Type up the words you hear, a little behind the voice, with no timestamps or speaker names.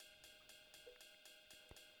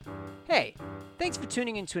Hey, thanks for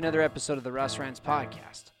tuning in to another episode of the Russ Rants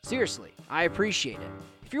podcast. Seriously, I appreciate it.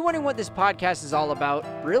 If you're wondering what this podcast is all about,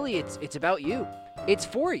 really it's about you. It's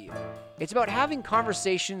for you. It's about having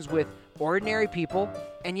conversations with ordinary people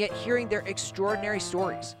and yet hearing their extraordinary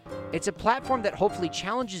stories. It's a platform that hopefully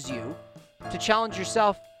challenges you to challenge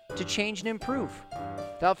yourself to change and improve.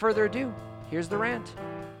 Without further ado, here's the rant.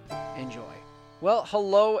 Enjoy. Well,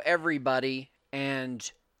 hello everybody,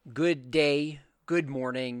 and good day, good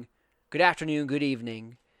morning, good afternoon, good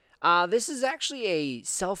evening. This is actually a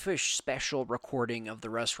selfish special recording of the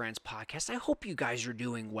Russ Rants podcast. I hope you guys are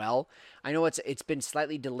doing well. I know it's been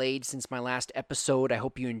slightly delayed since my last episode. I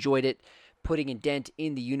hope you enjoyed it. Putting a Dent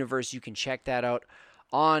in the Universe. You can check that out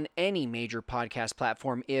on any major podcast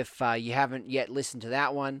platform if you haven't yet listened to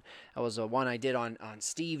that one. That was one I did on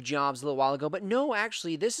Steve Jobs a little while ago. But no,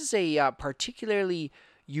 actually, this is a particularly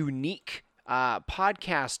unique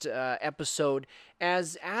podcast episode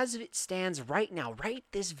as it stands right now, right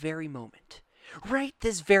this very moment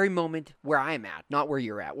where I'm at, not where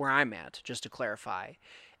you're at, where I'm at, just to clarify.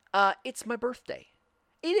 It's my birthday.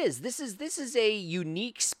 It is. This is a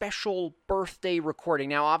unique, special birthday recording.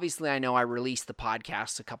 Now, obviously, I know I released the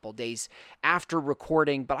podcast a couple days after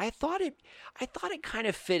recording, but I thought it kind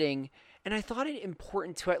of fitting, and I thought it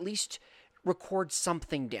important to at least record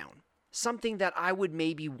something down. Something that I would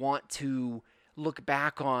maybe want to look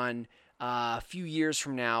back on a few years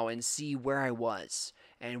from now and see where I was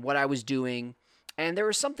and what I was doing. And there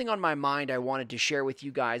was something on my mind I wanted to share with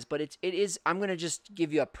you guys, but it is. I'm going to just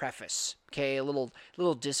give you a preface, okay, a little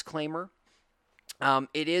disclaimer.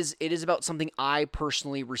 It is about something I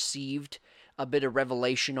personally received a bit of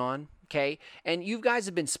revelation on. Okay, and you guys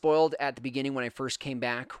have been spoiled at the beginning when I first came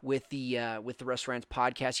back with the Russ Rants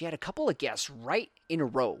podcast. You had a couple of guests right in a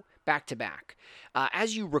row, back to back.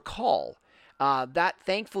 As you recall, that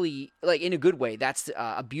thankfully, like in a good way, that's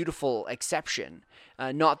a beautiful exception,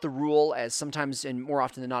 not the rule, as sometimes and more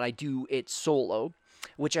often than not I do it solo,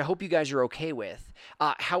 which I hope you guys are okay with.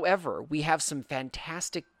 However, we have some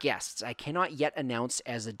fantastic guests. I cannot yet announce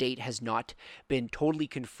as the date has not been totally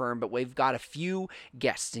confirmed, but we've got a few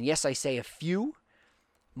guests. And yes, I say a few,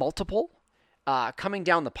 multiple, coming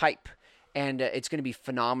down the pipe. And it's going to be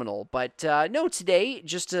phenomenal. But no, today,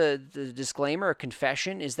 just the disclaimer, a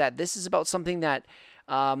confession, is that this is about something that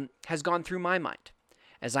has gone through my mind.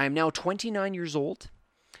 As I am now 29 years old,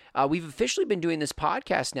 we've officially been doing this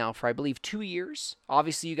podcast now for, I believe, 2 years.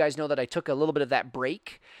 Obviously, you guys know that I took a little bit of that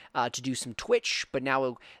break to do some Twitch, but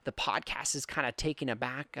now the podcast is kind of taken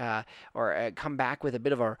aback or come back with a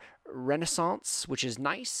bit of a renaissance, which is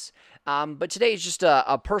nice. But today is just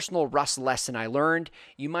a personal Russ lesson I learned.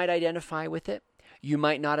 You might identify with it. You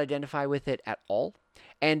might not identify with it at all,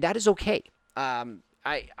 and that is okay.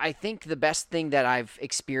 I think the best thing that I've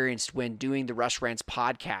experienced when doing the Russ Rants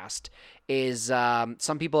podcast is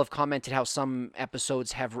some people have commented how some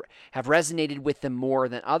episodes have resonated with them more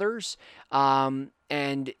than others.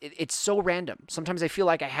 And it's so random. Sometimes I feel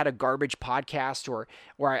like I had a garbage podcast or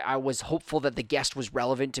where I was hopeful that the guest was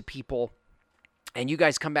relevant to people. And you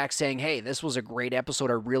guys come back saying, hey, this was a great episode.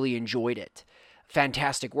 I really enjoyed it.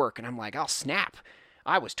 Fantastic work. And I'm like, oh, snap.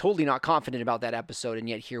 I was totally not confident about that episode, and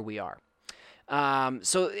yet here we are.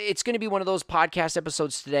 So it's going to be one of those podcast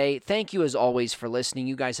episodes today. Thank you as always for listening.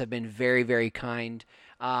 You guys have been very, very kind.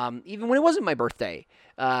 Even when it wasn't my birthday,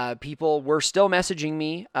 people were still messaging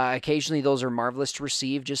me. Occasionally those are marvelous to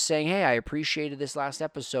receive, just saying, hey, I appreciated this last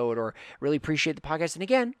episode or really appreciate the podcast. And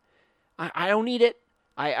again, I don't need it.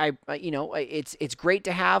 It's great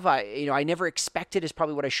to have. I never expect it is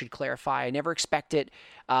probably what I should clarify. I never expect it,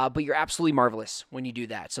 but you're absolutely marvelous when you do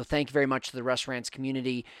that. So thank you very much to the Russ Rants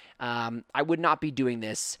community. I would not be doing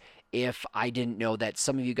this if I didn't know that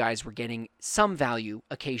some of you guys were getting some value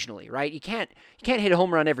occasionally, right? You can't hit a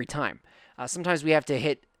home run every time. Sometimes we have to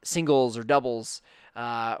hit singles or doubles,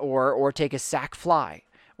 or take a sac fly.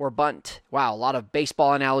 Or bunt. Wow, a lot of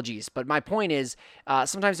baseball analogies. But my point is,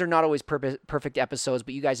 sometimes they're not always perfect episodes,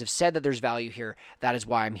 but you guys have said that there's value here. That is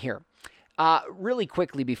why I'm here. Really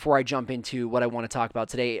quickly, before I jump into what I want to talk about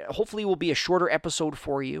today, hopefully it will be a shorter episode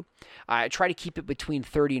for you. I try to keep it between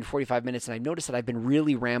 30 and 45 minutes, and I've noticed that I've been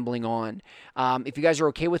really rambling on. If you guys are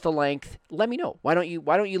okay with the length, let me know. Why don't you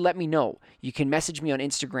let me know? You can message me on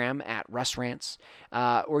Instagram at RussRants,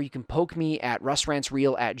 or you can poke me at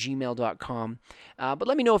russrantsreal@gmail.com. But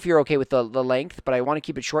let me know if you're okay with the length, but I want to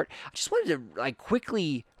keep it short. I just wanted to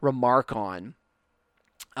quickly remark on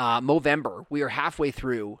Movember. We are halfway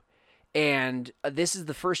through. And this is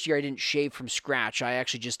the first year I didn't shave from scratch. I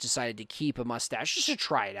actually just decided to keep a mustache just to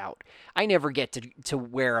try it out. I never get to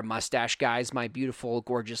wear a mustache, guys. My beautiful,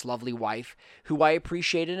 gorgeous, lovely wife, who I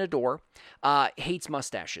appreciate and adore, hates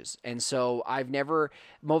mustaches. And so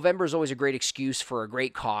Movember is always a great excuse for a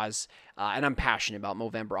great cause. And I'm passionate about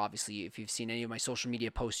Movember, obviously. If you've seen any of my social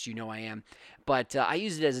media posts, you know I am. But I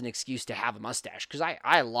use it as an excuse to have a mustache because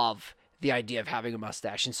I love the idea of having a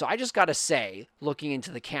mustache. And so I just got to say, looking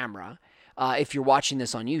into the camera, if you're watching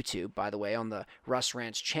this on YouTube, by the way, on the Russ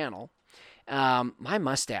Rants channel, my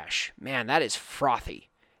mustache, man, that is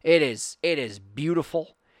frothy. It is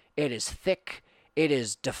beautiful. It is thick. It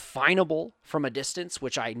is definable from a distance,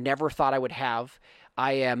 which I never thought I would have.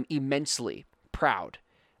 I am immensely proud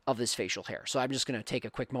of this facial hair. So I'm just going to take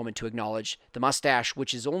a quick moment to acknowledge the mustache,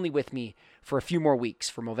 which is only with me for a few more weeks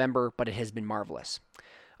for Movember, but it has been marvelous.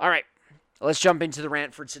 All right. Let's jump into the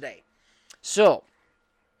rant for today. So,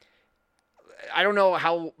 I don't know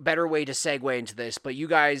how better way to segue into this, but you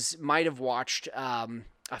guys might have watched a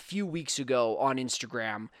few weeks ago on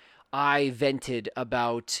Instagram, I vented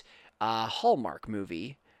about a Hallmark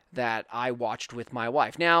movie that I watched with my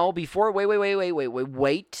wife. Now, wait.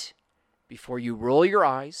 Before you roll your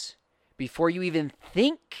eyes, before you even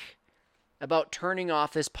think about turning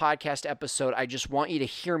off this podcast episode, I just want you to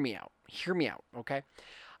hear me out. Hear me out, okay?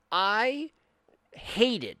 I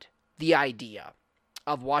hated the idea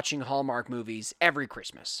of watching Hallmark movies every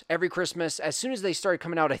Christmas. Every Christmas, as soon as they started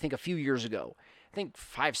coming out, I think a few years ago, I think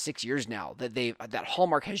 5-6 years now, that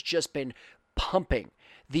Hallmark has just been pumping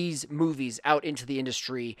these movies out into the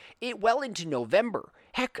industry well into November.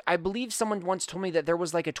 Heck, I believe someone once told me that there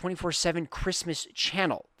was like a 24/7 Christmas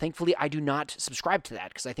channel. Thankfully, I do not subscribe to that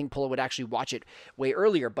because I think Polo would actually watch it way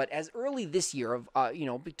earlier. But as early this year of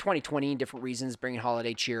 2020 and different reasons, bringing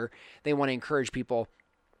holiday cheer, they want to encourage people.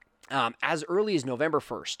 As early as November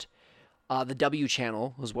 1st, the W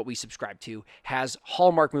channel is what we subscribe to, has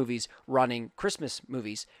Hallmark movies running, Christmas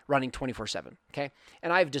movies running 24/7. Okay,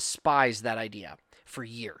 and I've despised that idea for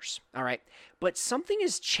years. All right, but something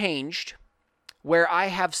has changed where I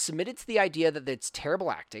have submitted to the idea that it's terrible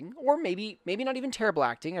acting, or maybe not even terrible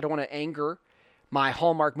acting. I don't want to anger my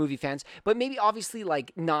Hallmark movie fans, but maybe obviously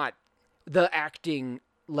like not the acting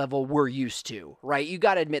level we're used to, right? You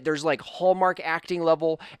got to admit there's like Hallmark acting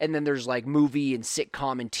level, and then there's like movie and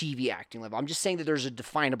sitcom and TV acting level. I'm just saying that there's a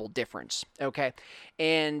definable difference, okay?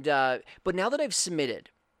 And but now that I've submitted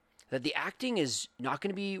that the acting is not going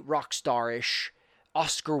to be rock star-ish,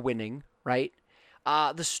 Oscar winning, right?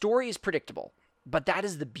 The story is predictable. But that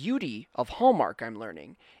is the beauty of Hallmark, I'm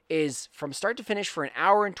learning, is from start to finish for an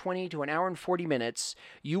hour and 20 to an hour and 40 minutes,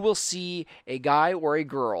 you will see a guy or a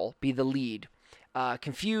girl be the lead,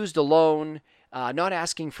 confused, alone, not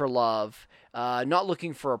asking for love, not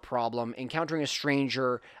looking for a problem, encountering a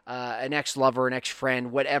stranger, an ex-lover, an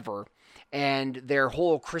ex-friend, whatever. And their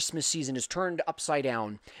whole Christmas season is turned upside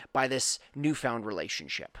down by this newfound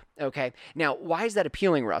relationship, okay? Now, why is that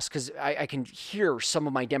appealing, Russ? Because I can hear some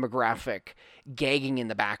of my demographic gagging in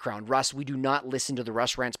the background. Russ, we do not listen to the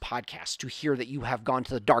Russ Rants podcast to hear that you have gone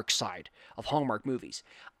to the dark side of Hallmark movies.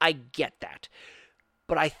 I get that.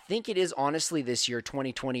 But I think it is honestly this year,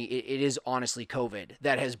 2020, it is honestly COVID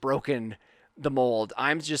that has broken the mold.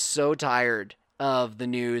 I'm just so tired of the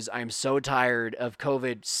news. I'm so tired of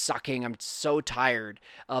COVID sucking. I'm so tired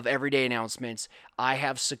of everyday announcements. I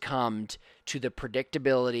have succumbed to the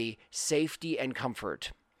predictability, safety, and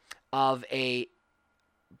comfort of a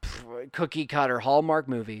cookie cutter Hallmark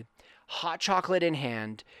movie, hot chocolate in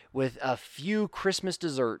hand, with a few Christmas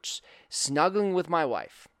desserts, snuggling with my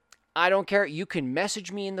wife. I don't care. You can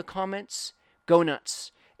message me in the comments. Go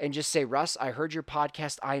nuts. And just say, Russ, I heard your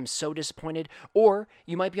podcast. I am so disappointed. Or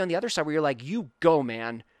you might be on the other side where you're like, you go,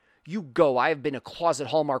 man. You go. I have been a closet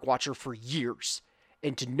Hallmark watcher for years.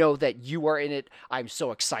 And to know that you are in it, I'm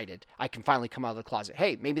so excited. I can finally come out of the closet.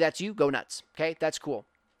 Hey, maybe that's you. Go nuts. Okay, that's cool.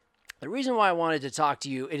 The reason why I wanted to talk to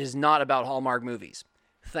you, it is not about Hallmark movies.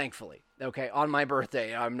 Thankfully. Okay, on my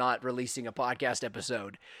birthday, I'm not releasing a podcast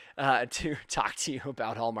episode to talk to you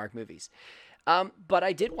about Hallmark movies. But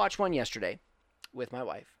I did watch one yesterday with my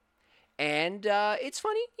wife. And it's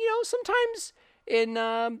funny, sometimes in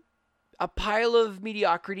a pile of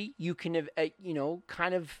mediocrity, you can,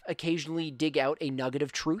 kind of occasionally dig out a nugget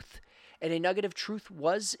of truth. And a nugget of truth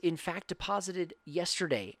was, in fact, deposited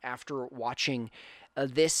yesterday after watching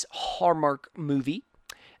this Hallmark movie.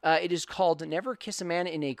 It is called Never Kiss a Man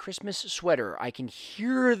in a Christmas Sweater. I can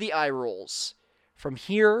hear the eye rolls from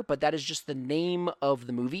here, but that is just the name of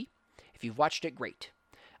the movie. If you've watched it, great.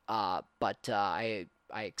 But I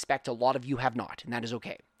expect a lot of you have not, and that is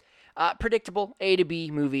okay. Predictable A to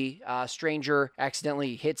B movie. Stranger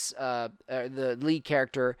accidentally hits the lead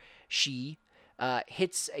character. She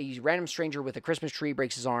hits a random stranger with a Christmas tree,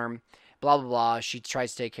 breaks his arm. Blah blah blah. She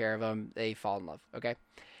tries to take care of him. They fall in love. Okay.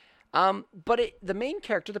 But the main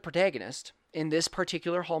character, the protagonist in this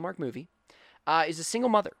particular Hallmark movie, is a single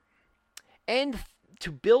mother, and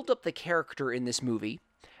to build up the character in this movie,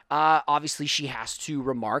 obviously she has to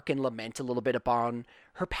remark and lament a little bit upon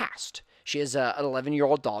her past. She has an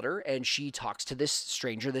 11-year-old daughter, and she talks to this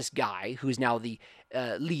stranger, this guy, who is now the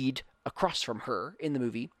lead across from her in the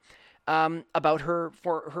movie, about her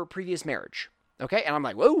previous marriage. Okay, and I'm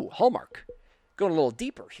like, whoa, Hallmark. Going a little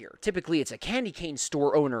deeper here. Typically, it's a candy cane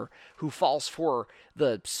store owner who falls for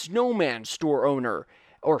the snowman store owner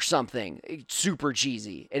or something. It's super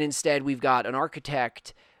cheesy. And instead, we've got an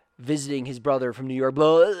architect visiting his brother from New York.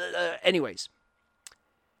 Blah, blah, blah. Anyways,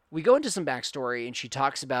 we go into some backstory, and she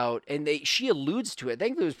talks about, and she alludes to it.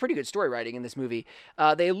 Thankfully, it was pretty good story writing in this movie.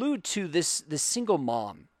 They allude to this single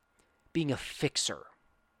mom being a fixer.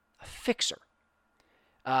 A fixer.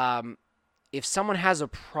 If someone has a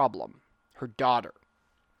problem, her daughter,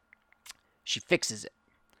 she fixes it.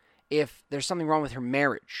 If there's something wrong with her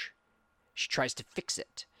marriage, she tries to fix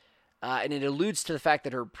it. And it alludes to the fact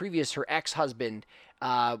that her ex-husband,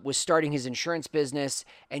 was starting his insurance business,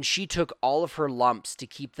 and she took all of her lumps to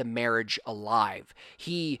keep the marriage alive.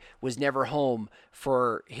 He was never home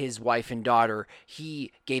for his wife and daughter.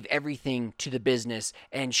 He gave everything to the business,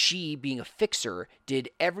 and she, being a fixer, did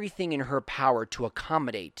everything in her power to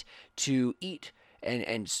accommodate, to eat,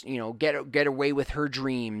 and you know, get away with her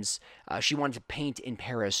dreams. She wanted to paint in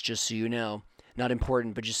Paris, just so you know. Not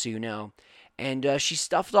important, but just so you know. And she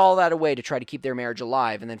stuffed all that away to try to keep their marriage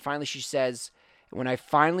alive. And then finally she says, when I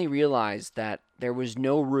finally realized that there was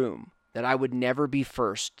no room, that I would never be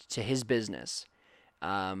first to his business,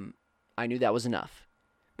 I knew that was enough.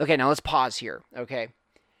 Okay, now let's pause here, okay?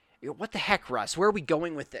 What the heck, Russ? Where are we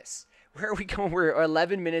going with this? Where are we going? We're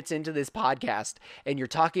 11 minutes into this podcast, and you're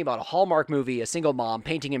talking about a Hallmark movie, a single mom,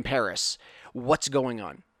 painting in Paris. What's going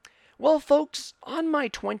on? Well, folks, on my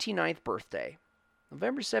 29th birthday,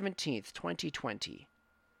 November 17th, 2020,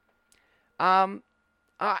 I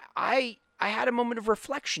had a moment of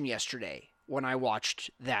reflection yesterday when I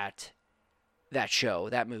watched that show,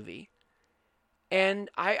 that movie. And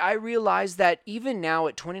I realized that even now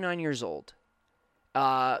at 29 years old,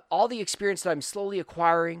 all the experience that I'm slowly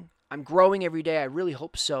acquiring, I'm growing every day, I really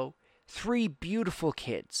hope so. 3 beautiful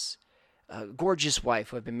kids, a gorgeous wife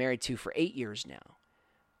who I've been married to for 8 years now.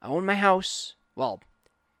 I own my house. Well,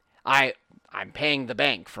 I'm paying the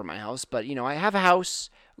bank for my house, but, you know, I have a house,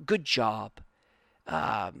 good job,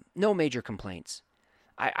 no major complaints.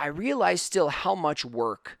 I realize still how much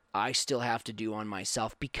work I still have to do on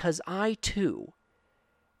myself because I, too,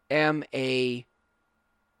 am a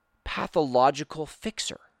pathological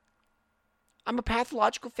fixer. I'm a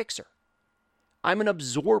pathological fixer. I'm an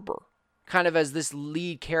absorber, kind of as this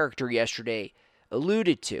lead character yesterday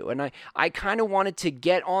alluded to. And I kind of wanted to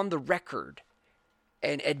get on the record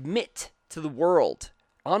and admit to the world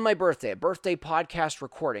on my birthday, a birthday podcast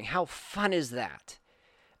recording, how fun is that?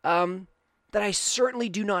 That I certainly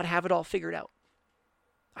do not have it all figured out.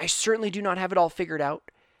 I certainly do not have it all figured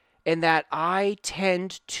out. And that I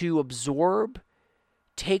tend to absorb,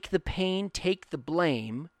 take the pain, take the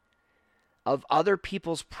blame of other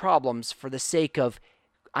people's problems for the sake of,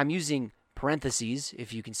 I'm using parentheses,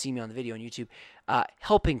 if you can see me on the video on YouTube,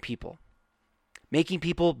 helping people, making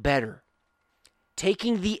people better,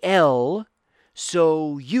 taking the L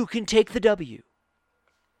so you can take the W.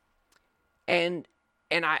 And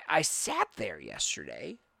I sat there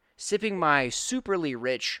yesterday, sipping my superly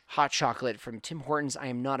rich hot chocolate from Tim Hortons. I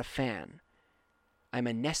am not a fan. I'm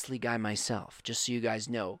a Nestle guy myself, just so you guys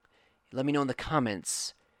know. Let me know in the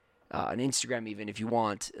comments, on Instagram even, if you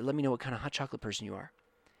want. Let me know what kind of hot chocolate person you are.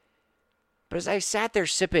 But as I sat there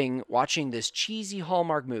sipping, watching this cheesy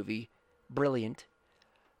Hallmark movie, brilliant,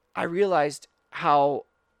 I realized how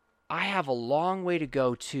I have a long way to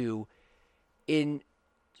go to in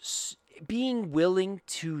being willing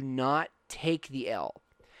to not take the L,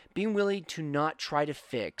 being willing to not try to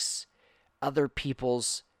fix other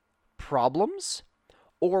people's problems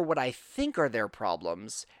or what I think are their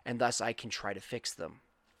problems, and thus I can try to fix them.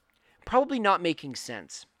 Probably not making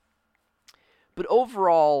sense. But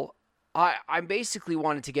overall, I basically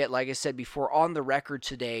wanted to get, like I said before, on the record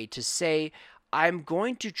today to say I'm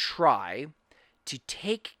going to try to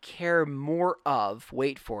take care more of,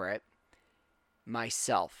 wait for it,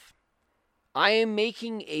 myself. I am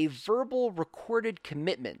making a verbal recorded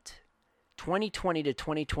commitment, 2020 to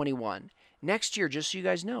 2021. Next year, just so you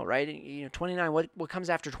guys know, right? 29, what comes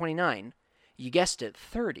after 29? You guessed it,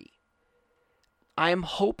 30. I am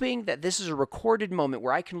hoping that this is a recorded moment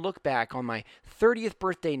where I can look back on my 30th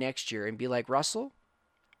birthday next year and be like, Russell,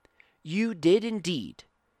 you did indeed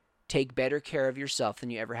take better care of yourself than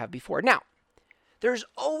you ever have before. Now, there's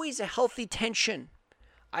always a healthy tension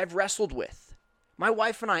I've wrestled with. My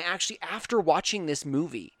wife and I actually, after watching this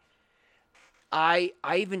movie, I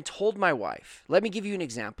even told my wife, let me give you an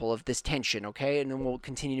example of this tension, okay? And then we'll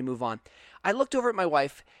continue to move on. I looked over at my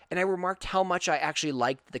wife and I remarked how much I actually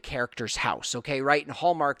liked the character's house, okay? Right? In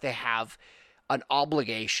Hallmark, they have an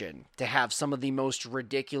obligation to have some of the most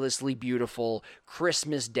ridiculously beautiful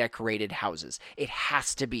Christmas decorated houses. It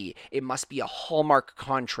has to be. It must be a Hallmark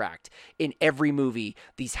contract. In every movie,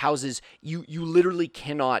 these houses, you literally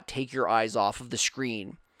cannot take your eyes off of the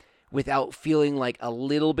screen without feeling like a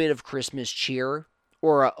little bit of Christmas cheer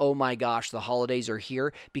or a, oh my gosh, the holidays are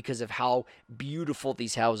here, because of how beautiful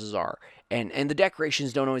these houses are. And the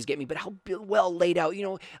decorations don't always get me, but how well laid out. You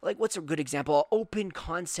know, like what's a good example? An open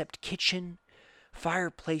concept kitchen,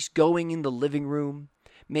 fireplace going in the living room,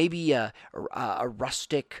 maybe a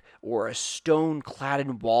rustic or a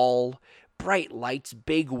stone-cladded wall, bright lights,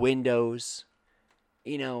 big windows.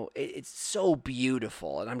 You know, it's so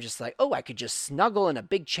beautiful. And I'm just like, oh, I could just snuggle in a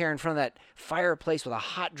big chair in front of that fireplace with a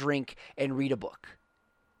hot drink and read a book.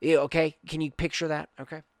 Yeah, okay? Can you picture that?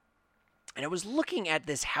 Okay. And I was looking at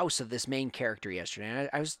this house of this main character yesterday.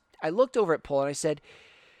 And I looked over at Paul and I said,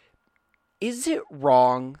 is it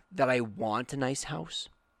wrong that I want a nice house?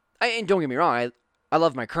 And don't get me wrong, I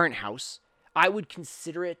love my current house. I would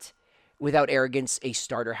consider it, without arrogance, a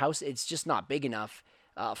starter house. It's just not big enough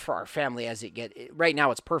for our family as it get. Right now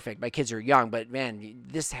it's perfect. My kids are young, but man,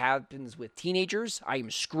 this happens with teenagers. I am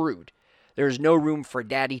screwed. There's no room for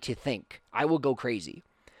daddy to think. I will go crazy.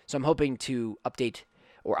 So I'm hoping to update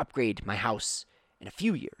or upgrade my house in a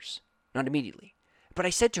few years, not immediately. But I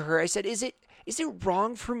said to her, I said, is it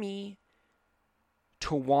wrong for me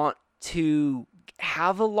to want to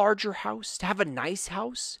have a larger house, to have a nice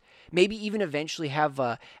house? Maybe even eventually have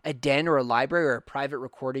a den or a library or a private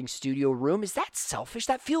recording studio room. Is that selfish?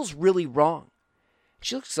 That feels really wrong.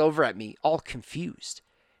 She looks over at me, all confused.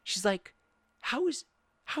 She's like, how is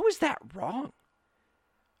that wrong?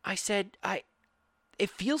 I said, it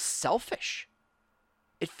feels selfish.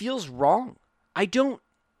 It feels wrong. I don't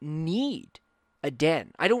need a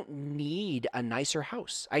den. I don't need a nicer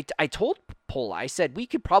house. I told Paula, I said, we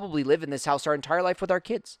could probably live in this house our entire life with our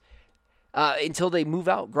kids. Until they move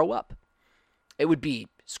out, grow up. It would be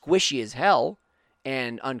squishy as hell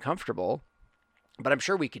and uncomfortable, but I'm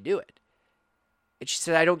sure we could do it. And she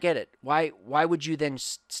said, I don't get it. Why would you then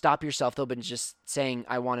stop yourself, though, but just saying,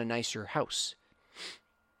 I want a nicer house?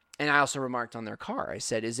 And I also remarked on their car. I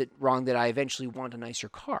said, is it wrong that I eventually want a nicer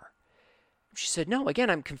car? She said, no, again,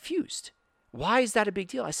 I'm confused. Why is that a big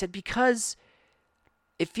deal? I said, because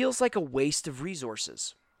it feels like a waste of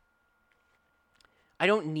resources. I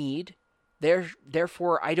don't need...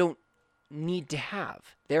 Therefore, I don't need to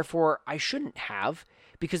have. Therefore, I shouldn't have,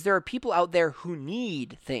 because there are people out there who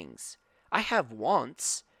need things. I have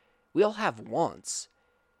wants. We all have wants.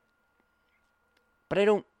 But I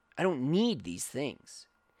don't need these things.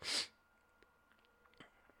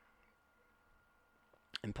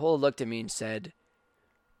 And Paula looked at me and said,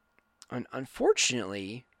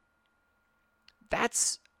 unfortunately,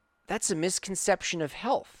 that's a misconception of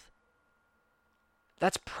health.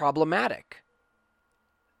 That's problematic,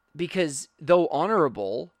 because though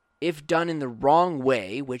honorable, if done in the wrong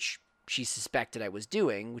way, which she suspected I was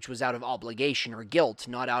doing, which was out of obligation or guilt,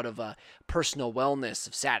 not out of a personal wellness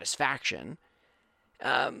of satisfaction,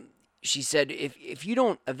 she said, if you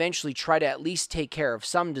don't eventually try to at least take care of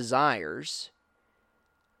some desires,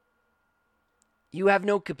 you have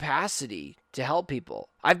no capacity to help people.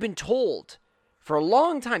 I've been told for a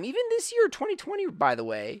long time, even this year, 2020, by the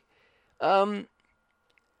way,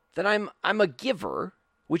 that I'm a giver,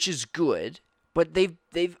 which is good, but they've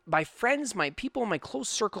my friends, my people in my close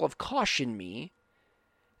circle have cautioned me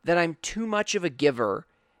that I'm too much of a giver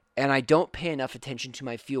and I don't pay enough attention to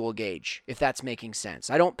my fuel gauge, if that's making sense.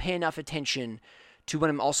 I don't pay enough attention to when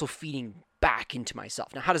I'm also feeding back into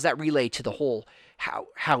myself. Now, how does that relate to the whole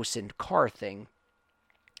house and car thing?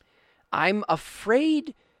 I'm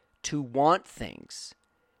afraid to want things,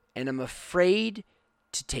 and I'm afraid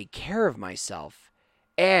to take care of myself.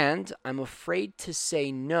 And I'm afraid to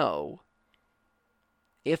say no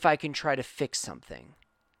if I can try to fix something.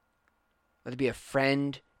 Whether it be a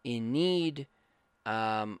friend in need,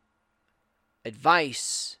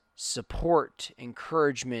 advice, support,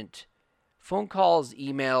 encouragement, phone calls,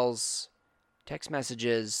 emails, text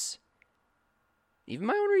messages, even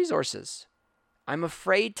my own resources. I'm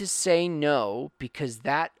afraid to say no because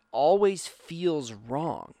that always feels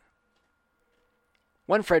wrong.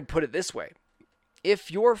 One friend put it this way: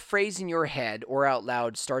 if your phrase in your head or out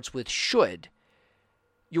loud starts with should,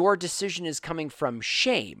 your decision is coming from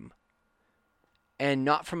shame and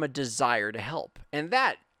not from a desire to help. And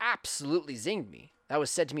that absolutely zinged me. That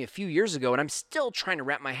was said to me a few years ago, and I'm still trying to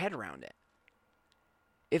wrap my head around it.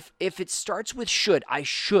 If it starts with should, I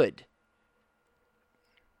should,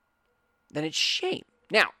 then it's shame.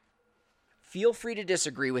 Now, feel free to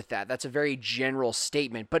disagree with that. That's a very general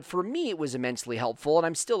statement. But for me, it was immensely helpful. And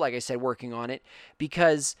I'm still, like I said, working on it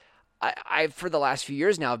because I've for the last few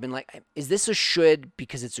years now, I've been like, is this a should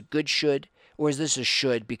because it's a good should? Or is this a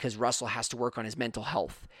should because Russell has to work on his mental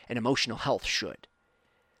health and emotional health should?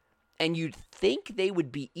 And you'd think they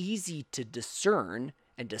would be easy to discern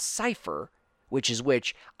and decipher which is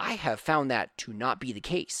which. I have found that to not be the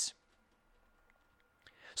case.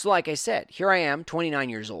 So like I said, here I am, 29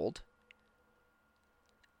 years old,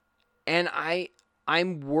 and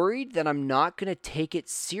I'm worried that I'm not going to take it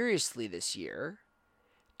seriously this year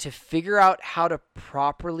to figure out how to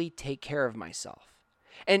properly take care of myself.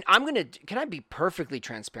 And can I be perfectly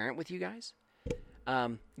transparent with you guys?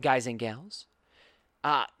 Guys and gals?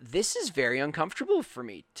 This is very uncomfortable for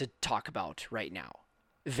me to talk about right now.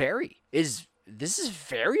 This is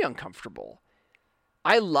very uncomfortable.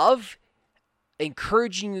 I love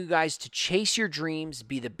encouraging you guys to chase your dreams,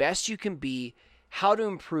 be the best you can be, how to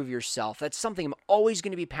improve yourself. That's something I'm always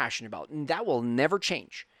going to be passionate about, and that will never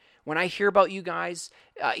change. When I hear about you guys,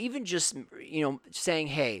 even just, saying,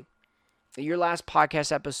 hey, your last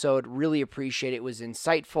podcast episode, really appreciate it. It was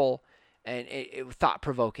insightful and it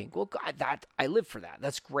thought-provoking. Well, God, I live for that.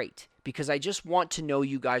 That's great because I just want to know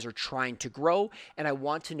you guys are trying to grow, and I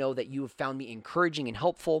want to know that you have found me encouraging and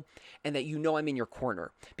helpful and that you know I'm in your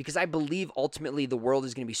corner because I believe ultimately the world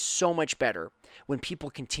is going to be so much better when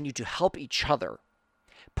people continue to help each other,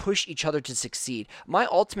 push each other to succeed. My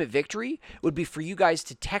ultimate victory would be for you guys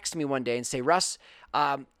to text me one day and say, Russ,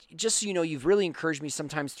 just so you know, you've really encouraged me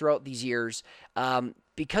sometimes throughout these years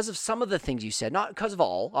because of some of the things you said, not because of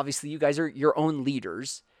all. Obviously, you guys are your own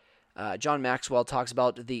leaders. John Maxwell talks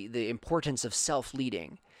about the importance of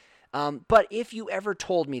self-leading. But if you ever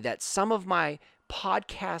told me that some of my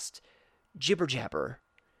podcast jibber-jabber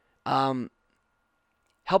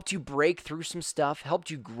helped you break through some stuff,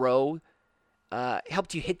 helped you grow,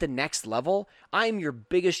 helped you hit the next level, I'm your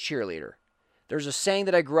biggest cheerleader. There's a saying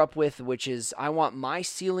that I grew up with, which is, I want my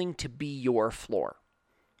ceiling to be your floor.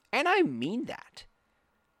 And I mean that.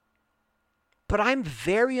 But I'm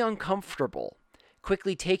very uncomfortable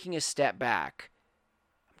quickly taking a step back.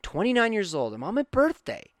 I'm 29 years old. I'm on my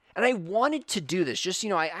birthday. And I wanted to do this. Just,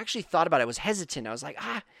 I actually thought about it. I was hesitant. I was like,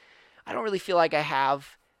 I don't really feel like I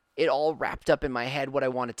have it all wrapped up in my head, what I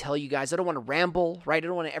want to tell you guys. I don't want to ramble, right? I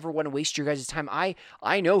don't ever want to waste your guys' time.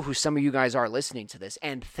 I know who some of you guys are listening to this,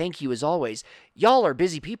 and thank you as always. Y'all are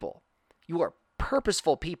busy people. You are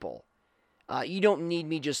purposeful people. You don't need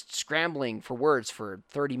me just scrambling for words for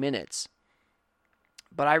 30 minutes.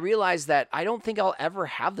 But I realize that I don't think I'll ever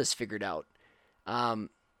have this figured out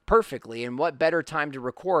perfectly, and what better time to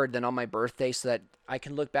record than on my birthday so that I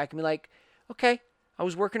can look back and be like, okay, I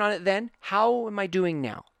was working on it then. How am I doing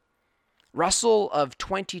now? Russell of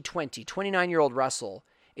 2020, 29-year-old Russell,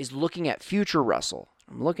 is looking at future Russell.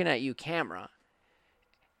 I'm looking at you, camera.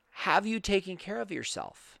 Have you taken care of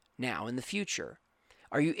yourself now in the future?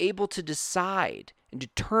 Are you able to decide and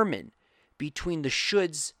determine between the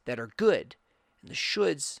shoulds that are good and the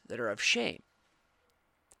shoulds that are of shame?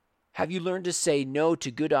 Have you learned to say no to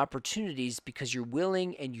good opportunities because you're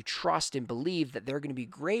willing and you trust and believe that there are going to be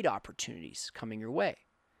great opportunities coming your way?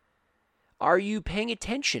 Are you paying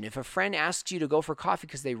attention if a friend asks you to go for coffee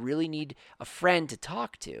because they really need a friend to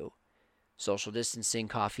talk to? Social distancing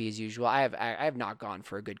coffee as usual. I have not gone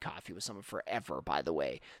for a good coffee with someone forever, by the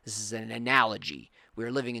way. This is an analogy. We're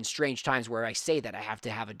living in strange times where I say that I have to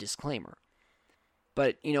have a disclaimer.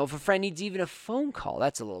 But, if a friend needs even a phone call,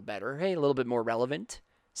 that's a little better. Hey, a little bit more relevant.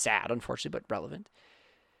 Sad, unfortunately, but relevant.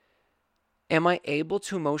 Am I able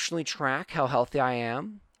to emotionally track how healthy I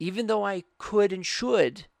am? Even though I could and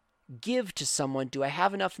should give to someone, do I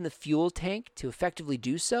have enough in the fuel tank to effectively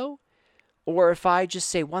do so? Or if I just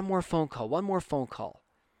say one more phone call, one more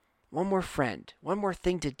friend, one more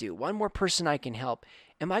thing to do, one more person I can help,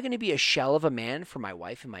 am I going to be a shell of a man for my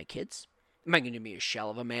wife and my kids? Am I going to be a shell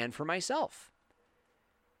of a man for myself?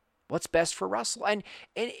 What's best for Russell? And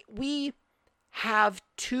we have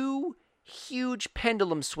two huge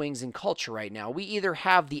pendulum swings in culture right now. We either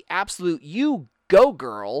have the absolute you go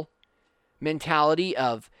girl mentality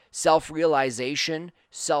of self-realization,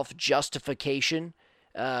 self-justification,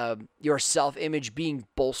 your self-image being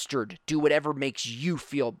bolstered. Do whatever makes you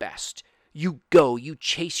feel best. You go, you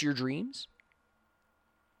chase your dreams.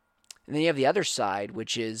 And then you have the other side,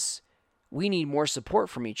 which is we need more support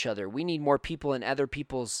from each other. We need more people in other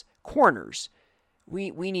people's corners.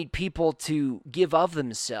 We need people to give of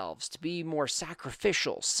themselves, to be more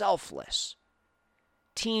sacrificial, selfless,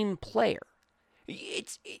 team player.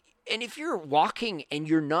 And if you're walking and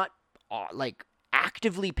you're not like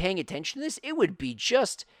actively paying attention to this, it would be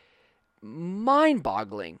just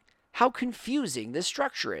mind-boggling how confusing this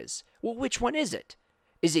structure is. Well, which one is it?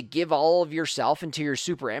 Is it give all of yourself until you're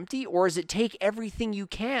super empty, or is it take everything you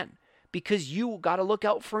can because you got to look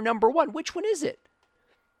out for number one? Which one is it?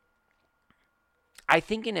 I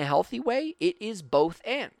think in a healthy way, it is both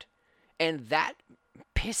and. And that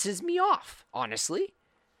pisses me off, honestly.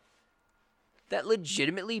 That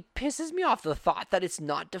legitimately pisses me off, the thought that it's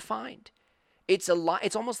not defined. It's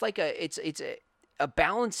almost like it's a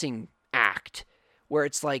balancing act where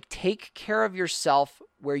it's like take care of yourself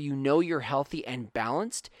where you know you're healthy and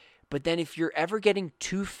balanced, but then if you're ever getting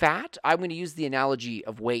too fat, I'm going to use the analogy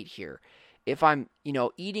of weight here. If I'm,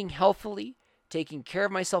 eating healthily, taking care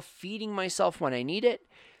of myself, feeding myself when I need it,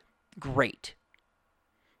 great.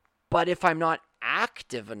 But if I'm not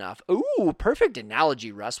active enough, ooh, perfect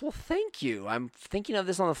analogy, Russ. Well, thank you. I'm thinking of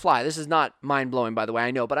this on the fly. This is not mind-blowing, by the way,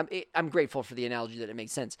 I know, but I'm grateful for the analogy that it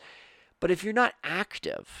makes sense. But if you're not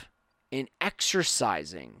active in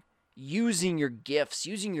exercising, using your gifts,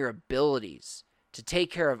 using your abilities to take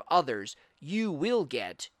care of others, you will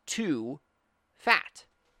get too fat.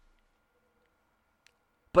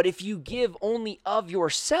 But if you give only of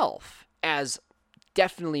yourself, as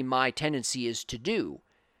definitely my tendency is to do,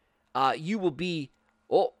 you will be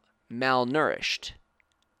malnourished.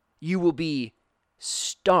 You will be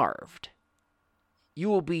starved. You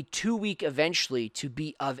will be too weak eventually to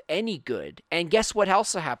be of any good. And guess what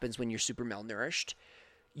also happens when you're super malnourished?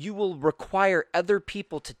 You will require other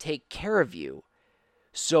people to take care of you.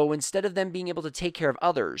 So instead of them being able to take care of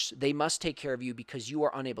others, they must take care of you because you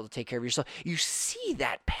are unable to take care of yourself. You see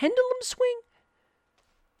that pendulum swing?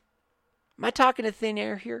 Am I talking to thin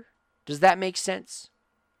air here? Does that make sense?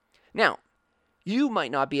 Now, you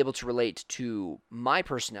might not be able to relate to my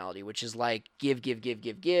personality, which is like give. Be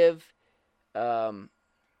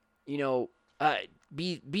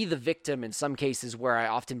the victim in some cases where I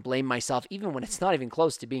often blame myself, even when it's not even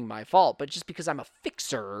close to being my fault. But just because I'm a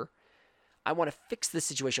fixer, I want to fix the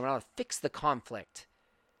situation. I want to fix the conflict.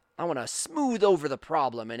 I want to smooth over the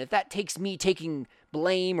problem. And if that takes me taking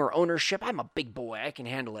blame or ownership, I'm a big boy. I can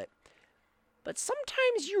handle it. But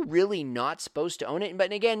sometimes you're really not supposed to own it.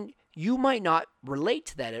 But again, you might not relate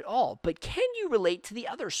to that at all. But can you relate to the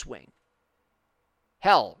other swing?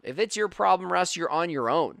 Hell, if it's your problem, Russ, you're on your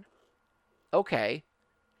own. Okay.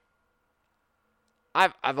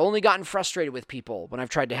 I've only gotten frustrated with people when I've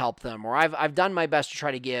tried to help them, or I've done my best to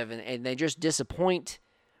try to give, and they just disappoint,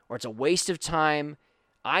 or it's a waste of time.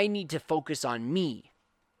 I need to focus on me.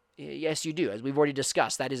 Yes, you do. As we've already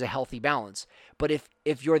discussed, that is a healthy balance. But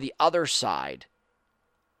if you're the other side,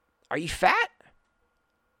 are you fat?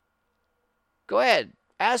 Go ahead.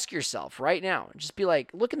 Ask yourself right now. Just be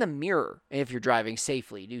like, look in the mirror. If you're driving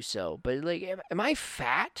safely, do so. But like, am I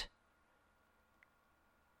fat?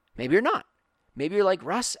 Maybe you're not. Maybe you're like,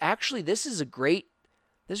 Russ, actually, this is a great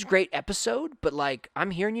episode, but like,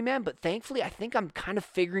 I'm hearing you, man. But thankfully, I think I'm kind of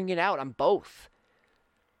figuring it out. I'm both.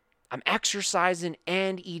 I'm exercising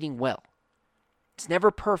and eating well. It's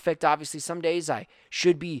never perfect. Obviously, some days I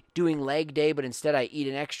should be doing leg day, but instead I eat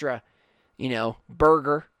an extra,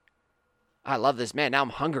 burger. I love this, man. Now I'm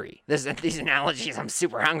hungry. These analogies, I'm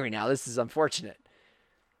super hungry now. This is unfortunate.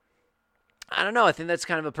 I don't know. I think that's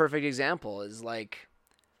kind of a perfect example. Is like,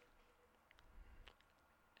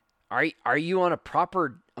 are you on a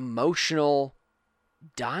proper emotional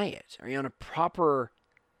diet? Are you on a proper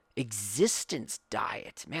existence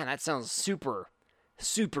diet? Man, that sounds super,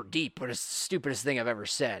 super deep, but it's the stupidest thing I've ever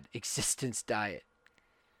said. Existence diet.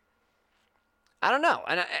 I don't know.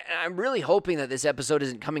 And I'm really hoping that this episode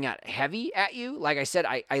isn't coming out heavy at you. Like I said,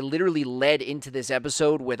 I literally led into this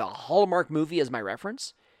episode with a Hallmark movie as my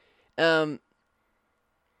reference. But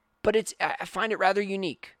I find it rather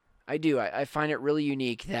unique. I do. I find it really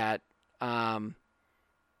unique that I'm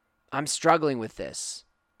struggling with this.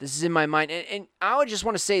 This is in my mind. And I would just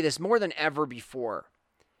want to say this more than ever before.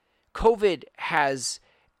 COVID has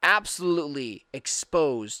absolutely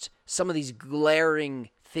exposed some of these glaring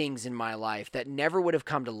things in my life that never would have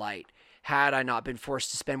come to light had I not been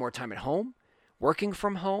forced to spend more time at home, working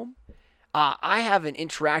from home. I haven't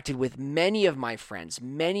interacted with many of my friends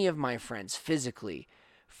physically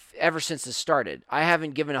ever since this started. I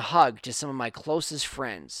haven't given a hug to some of my closest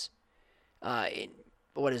friends.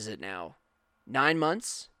 What is it now? 9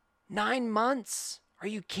 months? 9 months? Are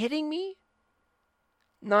you kidding me?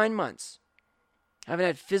 9 months. I haven't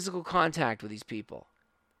had physical contact with these people.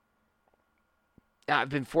 I've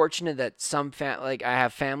been fortunate that I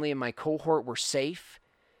have family in my cohort were safe.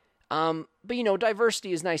 But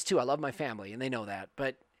diversity is nice too. I love my family, and they know that.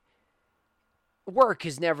 But work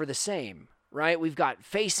is never the same, right? We've got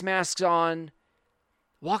face masks on,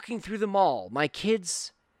 walking through the mall. My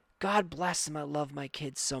kids, God bless them. I love my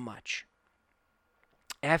kids so much.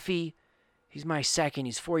 Effie, he's my second.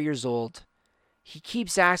 He's 4 years old. He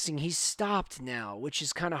keeps asking. He's stopped now, which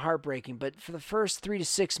is kind of heartbreaking. But for the first 3 to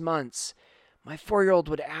 6 months, my 4-year-old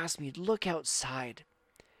would ask me, look outside.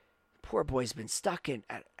 Poor boy's been stuck at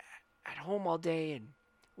home all day, and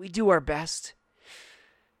we do our best.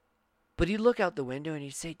 But he'd look out the window and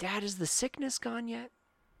he'd say, Dad, is the sickness gone yet?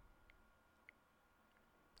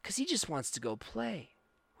 Because he just wants to go play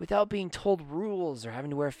without being told rules or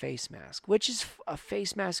having to wear a face mask, which is a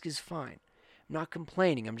face mask is fine. I'm not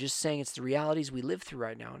complaining. I'm just saying it's the realities we live through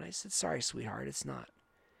right now. And I said, sorry, sweetheart, it's not.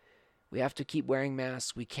 We have to keep wearing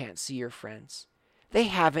masks. We can't see your friends. They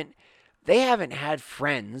haven't had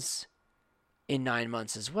friends in 9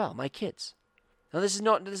 months as well, my kids. Now, this is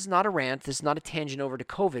not a rant. This is not a tangent over to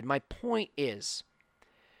COVID. My point is,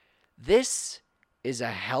 this is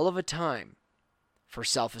a hell of a time for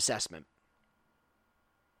self-assessment.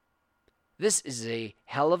 This is a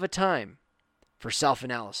hell of a time for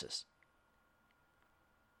self-analysis.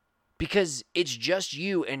 Because it's just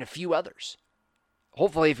you and a few others.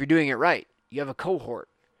 Hopefully, if you're doing it right, you have a cohort.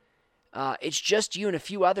 It's just you and a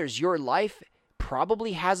few others. Your life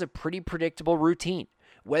probably has a pretty predictable routine.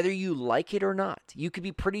 Whether you like it or not, you could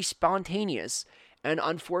be pretty spontaneous and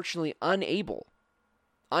unfortunately unable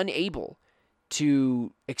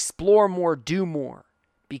to explore more, do more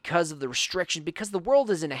because of the restriction, because the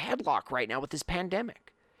world is in a headlock right now with this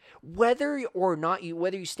pandemic. Whether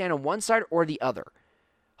you stand on one side or the other,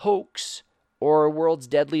 hoax or world's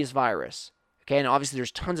deadliest virus, okay, and obviously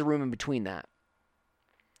there's tons of room in between that.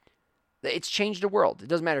 It's changed the world. It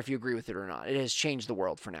doesn't matter if you agree with it or not. It has changed the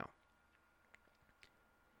world for now.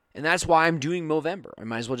 And that's why I'm doing Movember. I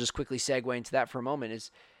might as well just quickly segue into that for a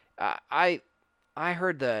moment. I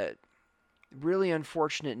heard the really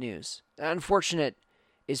unfortunate news. Unfortunate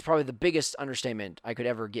is probably the biggest understatement I could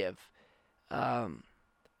ever give. But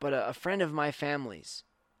a friend of my family's,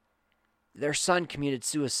 their son committed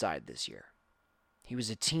suicide this year. He was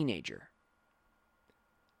a teenager.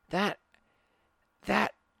 That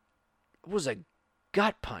was a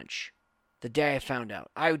gut punch the day I found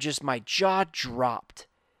out. My jaw dropped.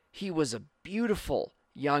 He was a beautiful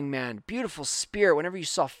young man, beautiful spirit. Whenever you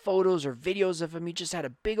saw photos or videos of him, he just had a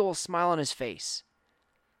big old smile on his face.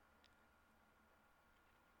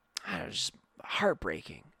 It was just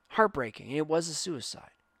heartbreaking. And it was a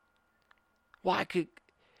suicide. Well,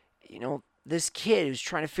 this kid who's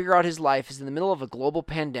trying to figure out his life is in the middle of a global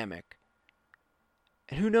pandemic.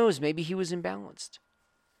 And who knows, maybe he was imbalanced.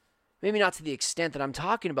 Maybe not to the extent that I'm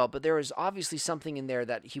talking about, but there was obviously something in there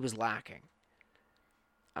that he was lacking.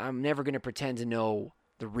 I'm never going to pretend to know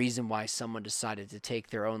the reason why someone decided to take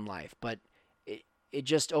their own life, but it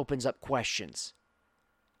just opens up questions.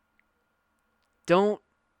 Don't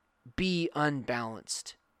be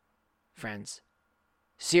unbalanced, friends.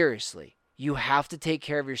 Seriously, you have to take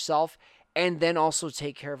care of yourself and then also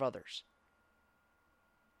take care of others.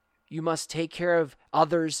 You must take care of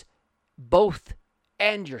others both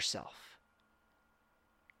and yourself.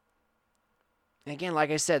 And again, like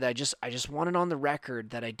I said, I just want it on the record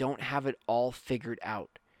that I don't have it all figured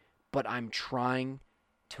out, but I'm trying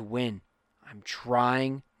to win. I'm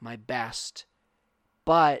trying my best,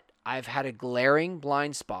 but I've had a glaring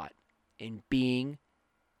blind spot in being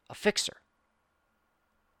a fixer.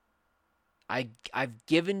 I've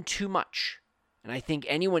given too much, and I think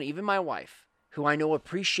anyone, even my wife, who I know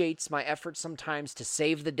appreciates my efforts sometimes to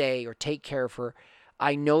save the day or take care of her,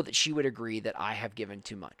 I know that she would agree that I have given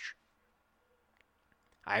too much.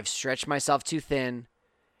 I've stretched myself too thin. And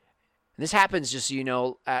this happens just so you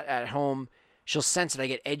know, at home. She'll sense it. I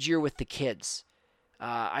get edgier with the kids.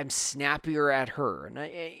 I'm snappier at her. And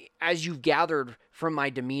as you've gathered from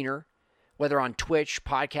my demeanor, whether on Twitch,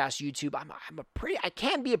 podcast, YouTube, I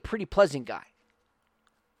can be a pretty pleasant guy.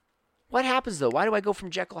 What happens though? Why do I go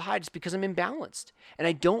from Jekyll to Hyde? It's because I'm imbalanced. And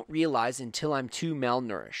I don't realize until I'm too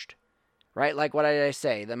malnourished. Right? Like what did I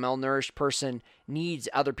say? The malnourished person needs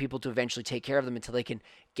other people to eventually take care of them until they can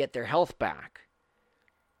get their health back.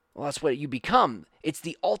 Well, that's what you become. It's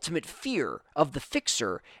the ultimate fear of the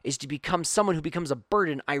fixer is to become someone who becomes a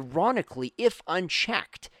burden. Ironically, if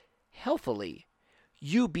unchecked, healthily,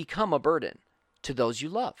 you become a burden to those you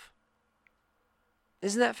love.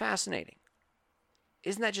 Isn't that fascinating?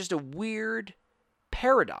 Isn't that just a weird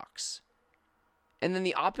paradox? And then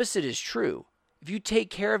the opposite is true. If you take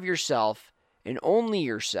care of yourself and only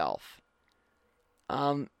yourself,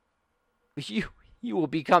 you will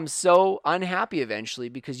become so unhappy eventually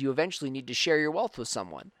because you eventually need to share your wealth with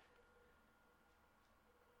someone.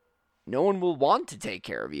 No one will want to take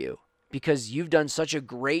care of you because you've done such a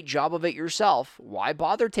great job of it yourself. Why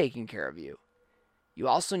bother taking care of you? You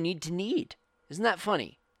also need to need. Isn't that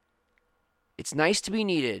funny? It's nice to be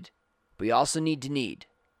needed, but you also need to need.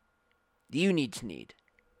 You need to need.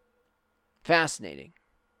 Fascinating.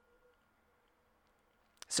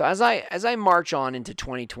 So as I march on into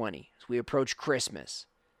 2020, as we approach Christmas,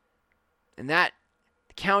 and that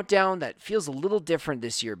countdown that feels a little different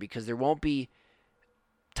this year because there won't be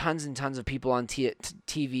tons and tons of people on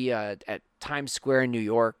TV at Times Square in New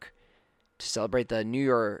York to celebrate the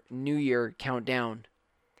New Year countdown.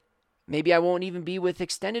 Maybe I won't even be with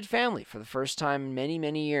extended family for the first time in many,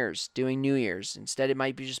 many years doing New Year's. Instead, it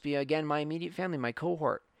might just be, again, my immediate family, my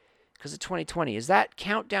cohort, because of 2020. As that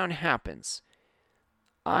countdown happens,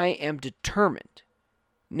 I am determined,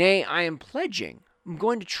 nay, I am pledging, I'm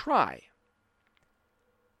going to try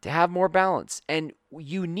to have more balance. And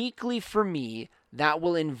uniquely for me, that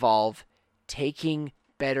will involve taking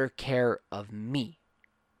better care of me.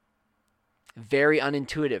 Very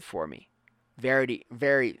unintuitive for me. Very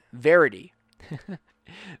unintuitive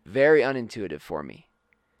for me.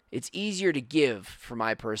 It's easier to give for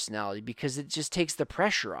my personality because it just takes the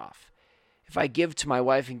pressure off. If I give to my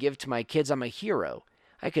wife and give to my kids, I'm a hero.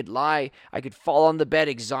 I could lie. I could fall on the bed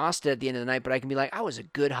exhausted at the end of the night, but I can be like, I was a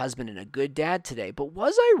good husband and a good dad today. But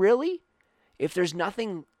was I really? If there's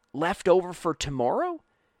nothing left over for tomorrow,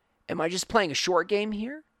 am I just playing a short game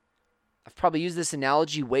here? I've probably used this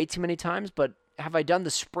analogy way too many times, but have I done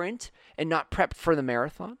the sprint and not prepped for the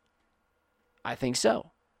marathon? I think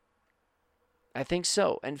so.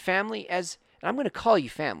 And family, and I'm going to call you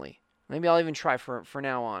family. Maybe I'll even try for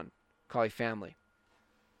now on, call you family.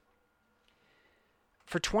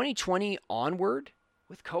 For 2020 onward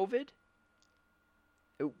with COVID,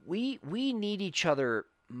 we need each other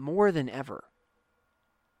more than ever.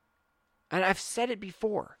 And I've said it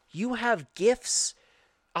before. You have gifts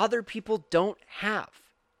other people don't have.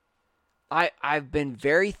 I've been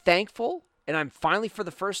very thankful, and I'm finally for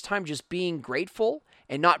the first time just being grateful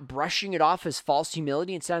and not brushing it off as false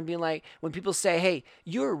humility. Instead of being like, when people say, hey,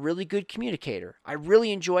 you're a really good communicator. I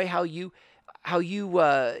really enjoy how you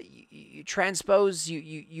transpose,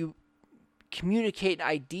 you communicate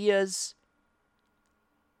ideas,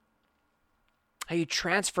 how you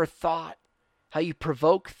transfer thought, how you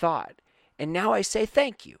provoke thought. And now I say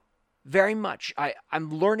thank you very much. I'm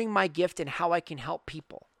learning my gift and how I can help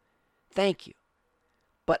people. Thank you.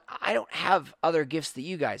 But I don't have other gifts that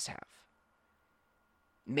you guys have.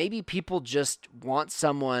 Maybe people just want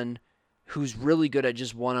someone who's really good at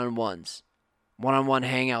just one-on-ones. One-on-one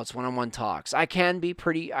hangouts, one-on-one talks. I can be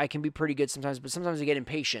pretty good sometimes, but sometimes I get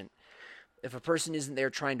impatient. If a person isn't there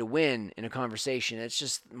trying to win in a conversation, it's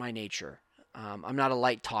just my nature. I'm not a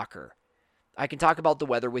light talker. I can talk about the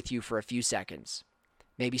weather with you for a few seconds,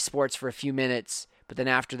 maybe sports for a few minutes, but then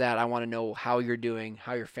after that, I want to know how you're doing,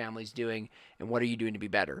 how your family's doing, and what are you doing to be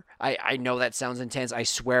better. I know that sounds intense. I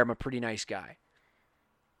swear I'm a pretty nice guy.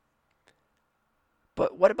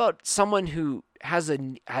 But what about someone who has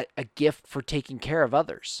a gift for taking care of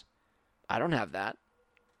others? I don't have that.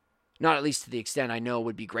 Not at least to the extent I know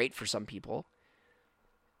would be great for some people.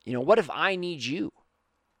 What if I need you?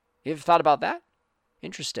 You ever thought about that?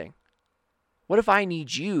 Interesting. What if I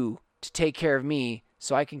need you to take care of me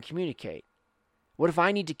so I can communicate? What if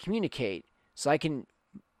I need to communicate so I can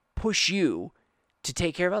push you to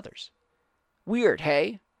take care of others? Weird,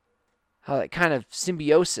 hey? How that kind of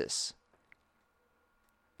symbiosis,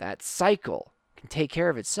 that cycle can take care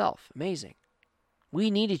of itself. Amazing. We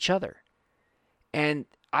need each other. And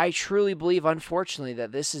I truly believe, unfortunately,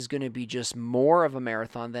 that this is going to be just more of a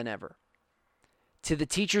marathon than ever. To the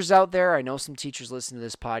teachers out there, I know some teachers listen to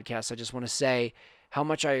this podcast. I just want to say how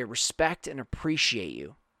much I respect and appreciate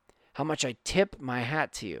you. How much I tip my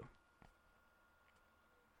hat to you.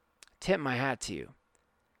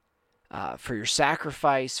 For your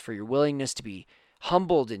sacrifice, for your willingness to be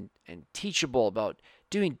humbled and teachable about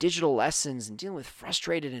doing digital lessons and dealing with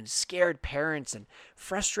frustrated and scared parents and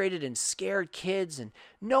frustrated and scared kids. And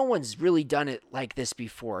no one's really done it like this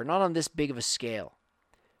before, not on this big of a scale.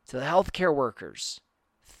 To the healthcare workers,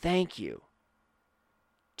 thank you.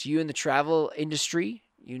 To you in the travel industry,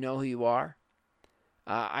 you know who you are.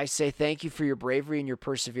 I say thank you for your bravery and your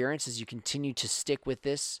perseverance as you continue to stick with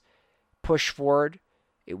this, push forward.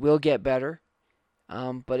 It will get better,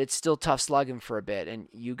 but it's still tough slugging for a bit. And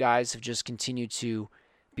you guys have just continued to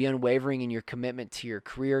be unwavering in your commitment to your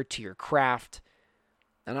career, to your craft,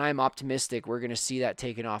 And I'm optimistic we're going to see that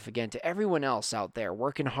taken off again to everyone else out there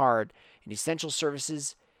working hard in essential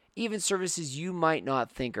services, even services you might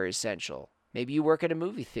not think are essential. Maybe you work at a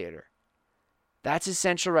movie theater. That's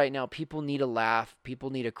essential right now. People need a laugh. People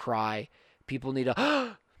need a cry. People need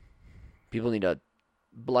a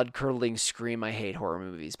blood-curdling scream. I hate horror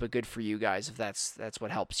movies, but good for you guys if that's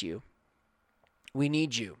what helps you. We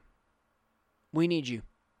need you. We need you.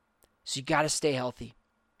 So you got to stay healthy.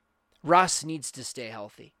 Russ needs to stay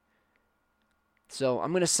healthy. So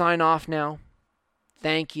I'm going to sign off now.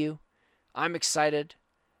 Thank you. I'm excited.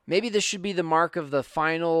 Maybe this should be the mark of the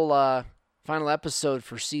final episode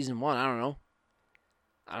for season 1. I don't know.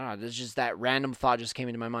 There's just that random thought just came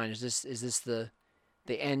into my mind. Is this the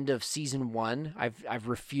end of season 1? I've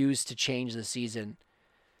refused to change the season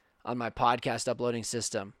on my podcast uploading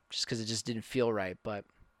system just because it just didn't feel right. But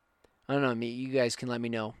I don't know. You guys can let me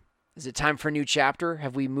know. Is it time for a new chapter?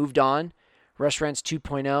 Have we moved on? Russ Rants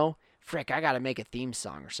 2.0? Frick, I got to make a theme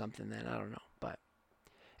song or something then. I don't know. But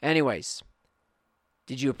anyways,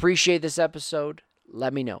 did you appreciate this episode?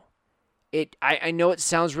 Let me know. I know it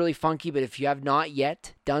sounds really funky, but if you have not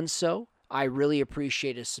yet done so, I really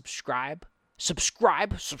appreciate a subscription.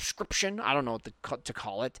 I don't know what to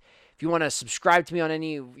call it. If you want to subscribe to me on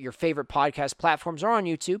any of your favorite podcast platforms or on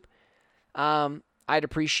YouTube, I'd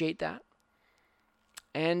appreciate that.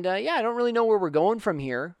 And I don't really know where we're going from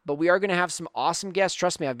here, but we are going to have some awesome guests.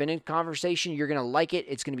 Trust me, I've been in conversation. You're going to like it.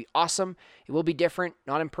 It's going to be awesome. It will be different,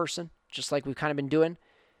 not in person, just like we've kind of been doing.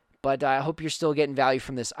 But I hope you're still getting value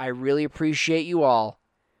from this. I really appreciate you all.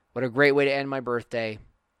 What a great way to end my birthday.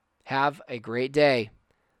 Have a great day.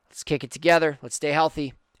 Let's kick it together. Let's stay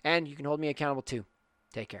healthy. And you can hold me accountable too.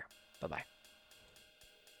 Take care. Bye-bye.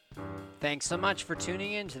 Thanks so much for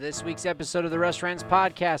tuning in to this week's episode of the Russ Rants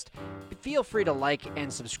Podcast. Feel free to like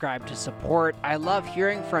and subscribe to support. I love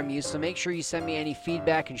hearing from you, so make sure you send me any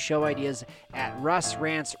feedback and show ideas at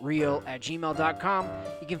russrantsreal@gmail.com.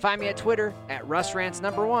 You can find me at Twitter at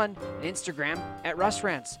russrants1 and Instagram at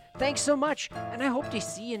russrants. Thanks so much, and I hope to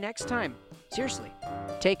see you next time. Seriously,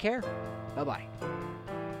 take care. Bye-bye.